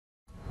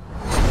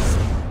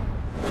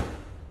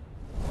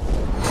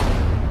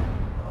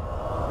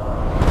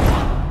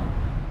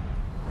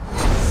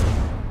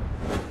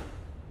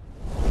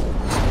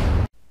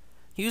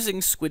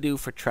using Squidoo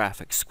for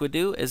traffic.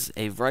 Squidoo is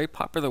a very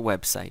popular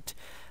website.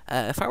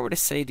 If I were to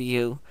say to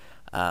you,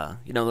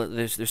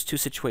 there's two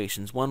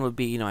situations. One would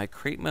be, I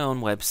create my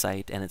own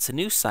website and it's a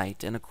new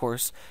site, and of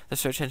course the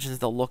search engines,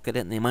 they'll look at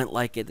it and they might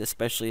like it,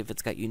 especially if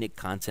it's got unique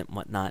content and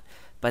whatnot.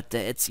 But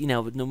it's,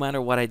 no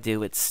matter what I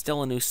do, it's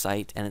still a new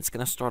site and it's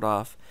going to start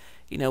off,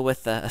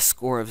 with a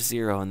score of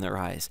 0 in their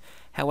eyes.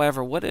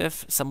 However, what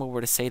if someone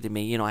were to say to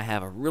me, I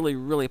have a really,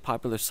 really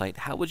popular site.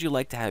 How would you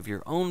like to have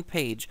your own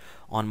page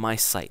on my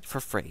site for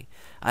free?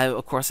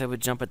 Of course, I would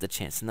jump at the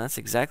chance, and that's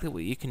exactly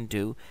what you can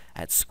do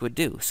at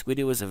Squidoo.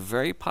 Squidoo is a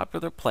very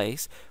popular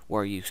place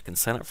where you can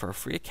sign up for a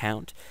free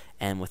account,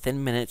 and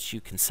within minutes you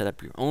can set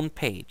up your own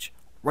page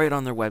right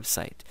on their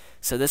website.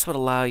 So this would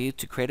allow you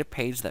to create a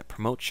page that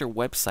promotes your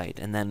website,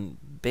 and then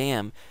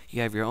bam,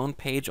 you have your own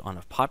page on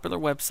a popular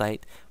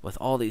website with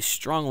all these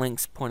strong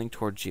links pointing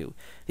towards you.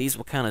 These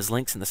will count as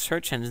links in the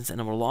search engines,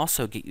 and it will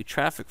also get you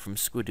traffic from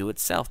Squidoo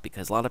itself,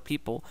 because a lot of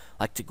people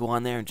like to go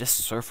on there and just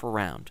surf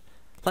around.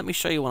 Let me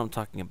show you what I'm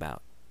talking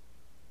about.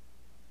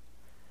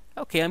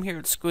 Okay, I'm here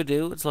at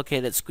Squidoo. It's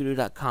located at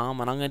squidoo.com,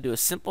 and I'm going to do a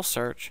simple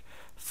search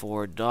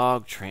for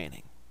dog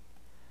training.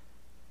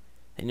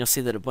 And you'll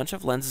see that a bunch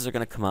of lenses are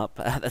going to come up.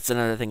 That's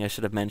another thing I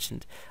should have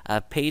mentioned.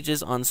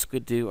 Pages on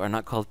Squidoo are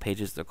not called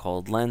pages, they're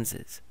called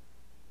lenses.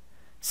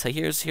 So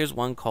here's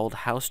one called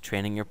House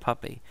Training Your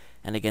Puppy.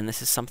 And again,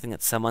 this is something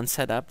that someone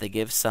set up. They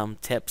give some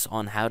tips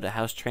on how to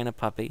house train a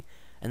puppy.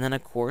 And then,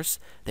 of course,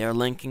 they are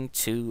linking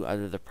to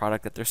either the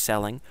product that they're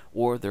selling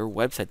or their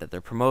website that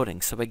they're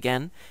promoting. So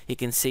again, you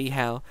can see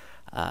how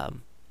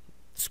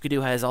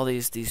Squidoo has all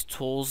these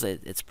tools.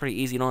 It's pretty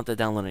easy. You don't have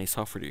to download any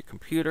software to your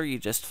computer. You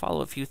just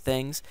follow a few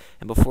things,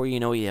 and before you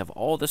know it, you have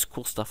all this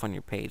cool stuff on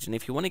your page. And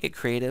if you want to get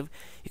creative,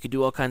 you can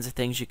do all kinds of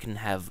things. You can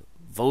have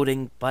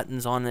voting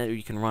buttons on it, or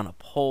you can run a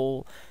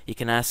poll. You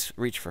can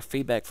reach for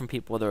feedback from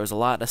people. There is a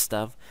lot of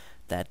stuff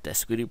that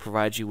Squidoo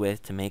provides you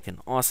with to make an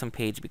awesome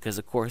page, because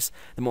of course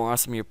the more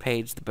awesome your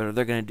page, the better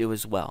they're going to do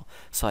as well.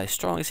 So I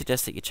strongly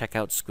suggest that you check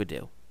out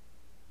Squidoo.